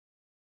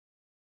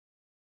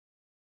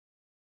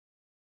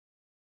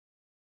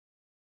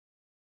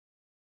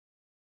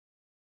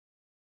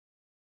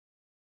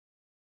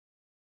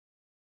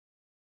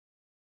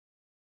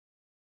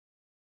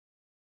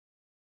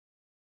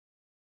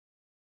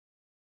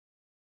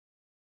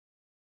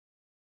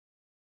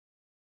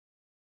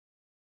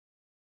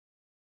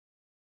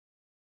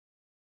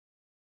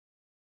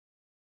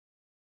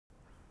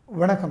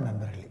வணக்கம்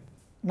நண்பர்களே,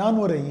 நான்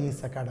ஒரு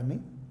IAS academy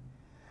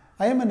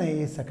IMN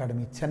IAS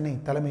academy Chennai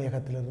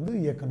தலைமையகத்திலிருந்து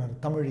இயக்குனர்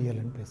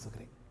தமிழியலன்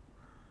பேசுகிறேன்.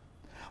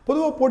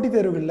 பொதுவாக போட்டித்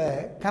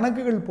தேர்வுகளில்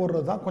கணக்குகள்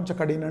போடுறது தான் கொஞ்சம்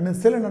கடினம்னு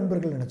சில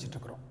நண்பர்கள் நினச்சிட்டு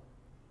இருக்கிறோம்.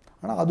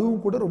 ஆனால்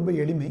அதுவும் கூட ரொம்ப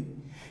எளிமை.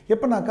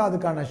 எப்போனாக்கா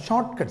அதுக்கான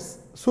ஷார்ட்கட்ஸ்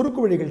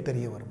சுருக்கு வழிகள்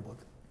தெரிய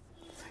வரும்போது,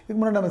 இதுக்கு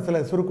முன்னாடி நம்ம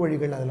சில சுருக்கு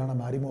வழிகள் அதெல்லாம்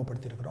நம்ம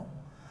அறிமுகப்படுத்தியிருக்கிறோம்.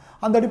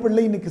 அந்த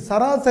அடிப்படையில் இன்றைக்கி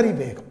சராசரி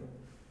வேகம்,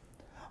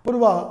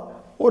 பொதுவாக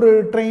ஒரு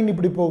ட்ரெயின்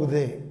இப்படி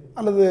போகுது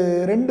அல்லது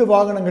 2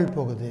 வாகனங்கள்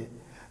போகுது,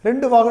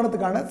 2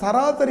 வாகனத்துக்கான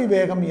சராசரி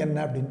வேகம் என்ன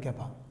அப்படின்னு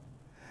கேட்பாங்க.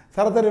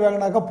 சராசரி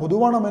வேகம்னாக்கா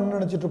பொதுவாக நம்ம என்ன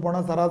நினச்சிட்டு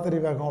போனால் சராசரி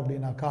வேகம்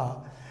அப்படின்னாக்கா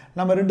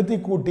நம்ம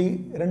 2த்தையும் கூட்டி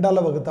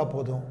 2ஆல் வகுத்தா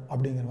போதும்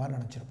அப்படிங்கிற மாதிரி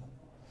நினச்சிருப்போம்.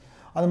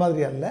 அது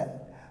மாதிரி அல்ல.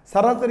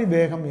 சராசரி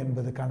வேகம்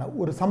என்பதுக்கான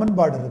ஒரு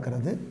சமன்பாடு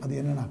இருக்கிறது. அது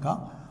என்னன்னாக்கா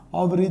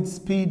average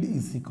speed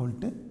is equal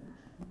to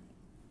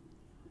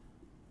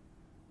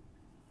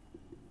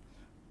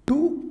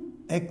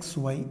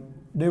 2xy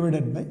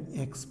divided by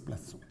x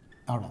plus y.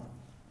 அவ்வளோ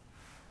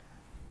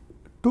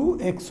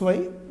 2xy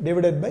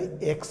divided by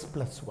x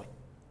plus y.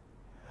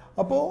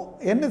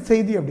 அப்போது என்ன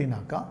செய்தி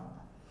அப்படின்னாக்கா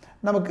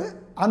நமக்கு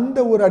அந்த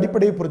ஒரு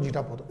அடிப்படையை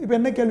புரிஞ்சுக்கிட்டா போதும். இப்போ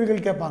என்ன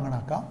கேள்விகள்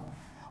கேட்பாங்கனாக்கா,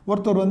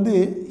 ஒருத்தர் வந்து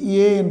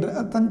ஏ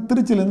என்ற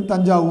திருச்சியிலேருந்து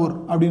தஞ்சாவூர்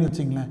அப்படின்னு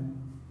வச்சிங்களேன்.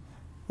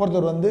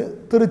 ஒருத்தர் வந்து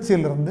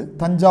திருச்சியிலேருந்து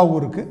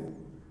தஞ்சாவூருக்கு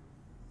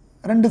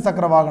 2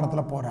 சக்கர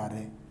வாகனத்தில்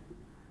போகிறாரு.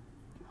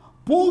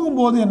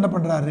 போகும்போது என்ன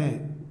பண்ணுறாரு,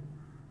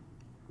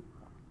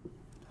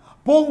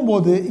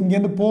 போகும்போது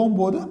இங்கேருந்து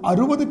போகும்போது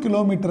 60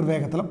 கிலோமீட்டர்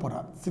வேகத்தில்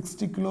போகிறார்.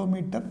 60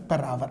 kilometre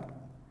per hour,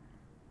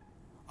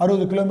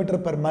 60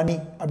 kilometre per மணி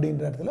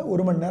அப்படின்ற இடத்துல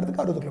 1 மணி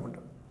நேரத்துக்கு 60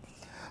 கிலோமீட்டர்.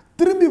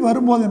 திரும்பி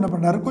வரும்போது என்ன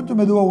பண்ணுறாரு, கொஞ்சம்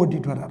மெதுவாக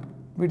ஓட்டிகிட்டு வர்றார்.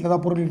 வீட்டில்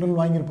தான் பொருட்கள்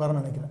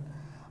வாங்கியிருப்பாருன்னு நினைக்கிறேன்.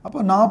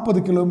 அப்போ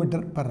 40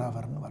 கிலோமீட்டர் பெர்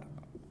ஹவர்னு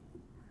வர்றார்.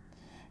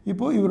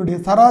 இப்போது இவருடைய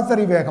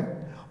சராசரி வேகம்,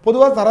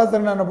 பொதுவாக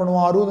சராசரினா என்ன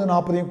பண்ணுவோம், 60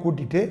 40ஐயும்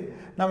கூட்டிட்டு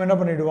நம்ம என்ன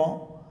பண்ணிவிடுவோம்,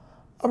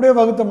 அப்படியே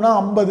வகுத்தோம்னா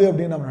 50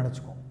 அப்படின்னு நம்ம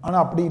நினச்சிக்குவோம்.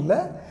 ஆனால் அப்படி இல்லை.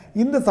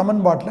 இந்த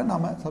சமன்பாட்டில்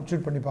நாம்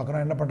சப்ஸ்டியூட் பண்ணி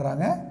பார்க்குறோம். என்ன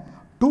பண்ணுறாங்க,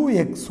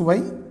 2xy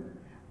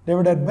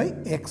divided by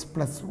x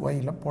plus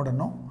yல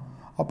போடணும்.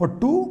 அப்போ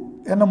 2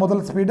 என்ன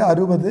முதல் ஸ்பீடு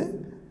 60,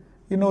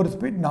 இன்னொரு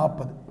ஸ்பீட்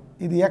 40.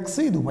 இது x,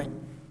 இது y.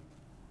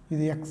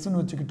 இது xன்னு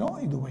வச்சுக்கிட்டோம்,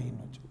 இது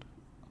yன்னு வச்சுக்கிட்டோம்.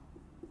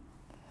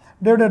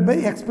 Divided by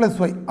x plus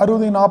y,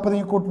 60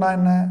 40ஐயும் கூட்டினா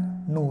என்ன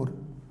 100.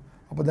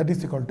 அப்போ that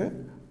is equal to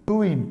 2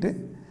 ×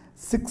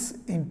 6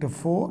 ×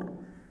 4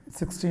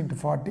 60 ×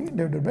 40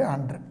 divided by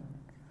 100.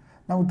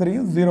 நமக்கு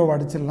தெரியும், 0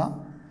 அடிச்சிடலாம்.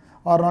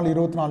 6 நாள்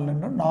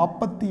 24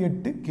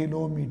 48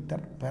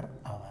 கிலோமீட்டர் பெர்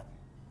ஹவர்.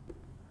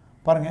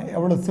 பாருங்கள்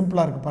எவ்வளோ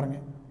சிம்பிளாக இருக்குது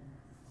பாருங்கள்.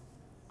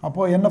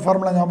 அப்போது என்ன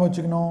ஃபார்முலா ஞாபகம்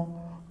வச்சுக்கணும்,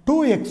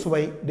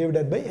 2xy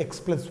divided by x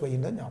plus y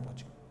தான் ஞாபகம்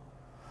வச்சுக்கணும்.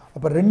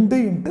 அப்போ 2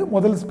 ×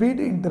 முதல்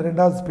ஸ்பீடு ×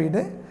 2ஆவது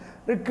ஸ்பீடு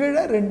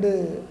கீழே 2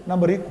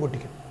 நம்பரையும்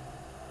கூட்டிக்கணும்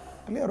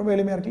இல்லையா. ரொம்ப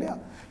எளிமையாக இருக்கு இல்லையா.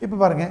 இப்போ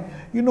பாருங்கள்,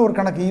 இன்னொரு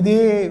கணக்கு இதே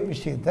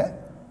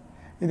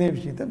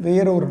விஷயத்தை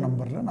வேற ஒரு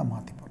நம்பரில் நான்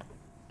மாற்றி போடுறேன்.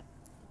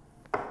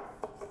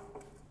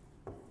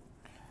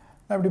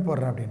 எப்படி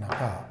போடுறேன்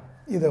அப்படின்னாக்கா,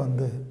 இதை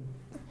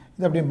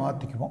அப்படியே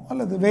மாற்றிக்குவோம்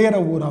அல்லது வேறு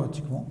ஊராக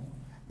வச்சுக்குவோம்.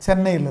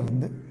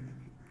 சென்னையிலேருந்து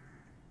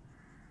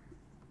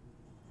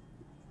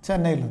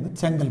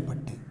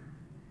செங்கல்பட்டு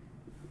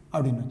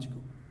அப்படின்னு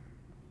வச்சுக்குவோம்.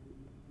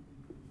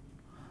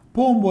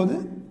 போகும்போது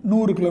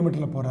 100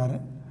 கிலோமீட்டரில் போகிறாரு,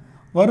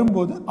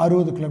 வரும்போது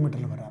 60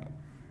 கிலோமீட்டரில் வர்றாரு.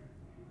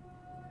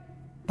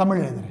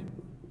 தமிழ் எழுதுகிறேன்,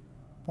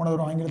 போன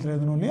தடவை ஆங்கிலத்தில்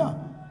எழுதணும் இல்லையா.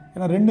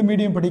 ஏன்னா 2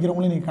 மீடியம்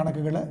படிக்கிறவங்களும் நீங்கள்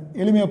கணக்குகளை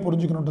எளிமையாக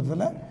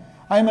புரிஞ்சுக்கணுன்றதில்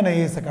ஐஎம்என்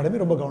ஐஏஎஸ் அகாடமி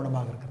ரொம்ப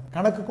கவனமாக இருக்கிறது.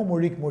 கணக்குக்கும்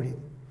மொழிக்கு மொழி.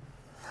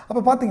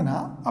 அப்போ பார்த்தீங்கன்னா,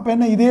 அப்போ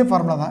என்ன இதே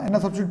ஃபார்முலா தான். என்ன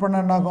சப்ஸ்டியூட் பண்ண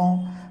என்ன ஆகும்,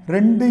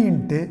 2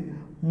 ×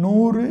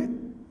 100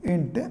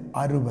 ×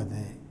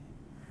 60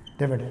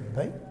 டிவைடட்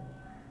பை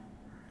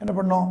என்ன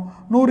பண்ணோம்,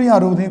 100ஐயும்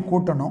 60ஐயும்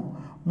கூட்டணும்.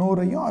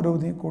 100ஐயும்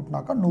 60ஐயும்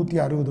கூட்டினாக்கா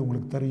 160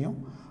 உங்களுக்கு தெரியும்.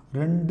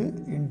 2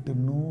 ×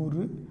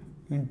 100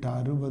 ×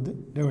 60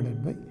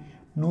 டிவைடட் பை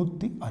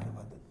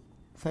 160.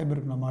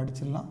 சைபருக்கு நம்ம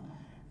அடிச்சிடலாம்.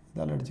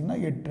 இதால் அடிச்சிங்கன்னா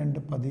 8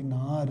 2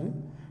 16,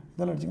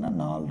 இதில் அடிச்சிங்கன்னா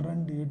 4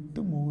 2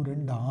 8 3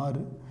 2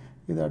 6,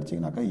 இதை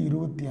அடிச்சிங்கனாக்கா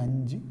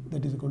 25.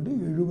 That is equal to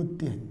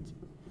 75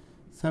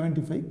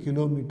 75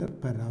 kilometre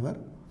per hour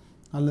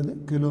அல்லது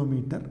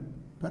கிலோமீட்டர்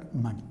பெர்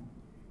மணி.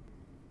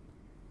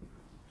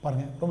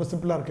 பாருங்கள், ரொம்ப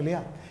சிம்பிளாக இருக்கு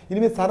இல்லையா.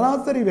 இனிமேல்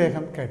சராசரி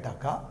வேகம்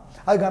கேட்டாக்கா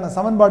அதுக்கான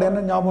சமன்பாடு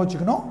என்ன ஞாபகம்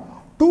வச்சுக்கணும்,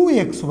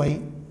 2xy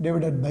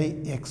divided by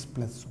x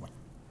plus y.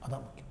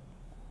 அதான் முக்கியம்.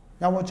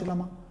 ஞாபகம்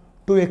வச்சுக்கலாமா,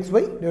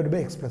 2xy divided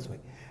by x plus y.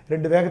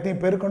 2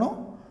 வேகத்தையும் பெருக்கணும்,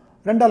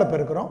 2ஆல்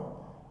பெருக்கிறோம்.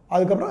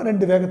 அதுக்கப்புறம்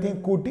 2 வேகத்தையும்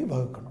கூட்டி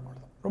வகுக்கணும்.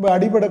 ரொம்ப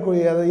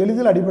அடிபடக்கூடிய,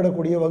 எளிதில்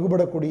அடிபடக்கூடிய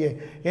வகுபடக்கூடிய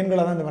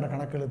எண்களை தான் இந்த மாதிரி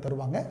கணக்குகள்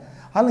தருவாங்க.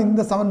 அதனால்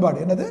இந்த சமன்பாடு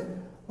என்னது,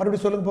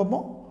 மறுபடியும் சொல்லுங்க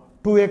பார்ப்போம்.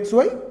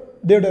 2xy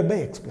divided by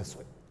x plus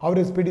y.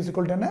 Average speed is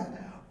equal to என்ன,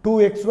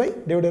 2xy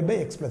divided by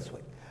x plus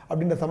y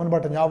அப்படின்ற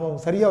சமன்பாட்டை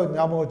சரியாக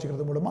ஞாபகம்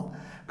வச்சுக்கிறது மூலமாக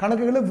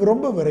கணக்குகளை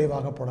ரொம்ப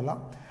விரைவாக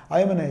போடலாம்.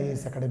 ஐஎம்என்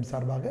ஐஏஎஸ் அகாடமி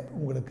சார்பாக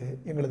உங்களுக்கு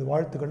எங்களது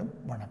வாழ்த்துக்களும்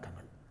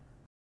வணக்கங்கள்.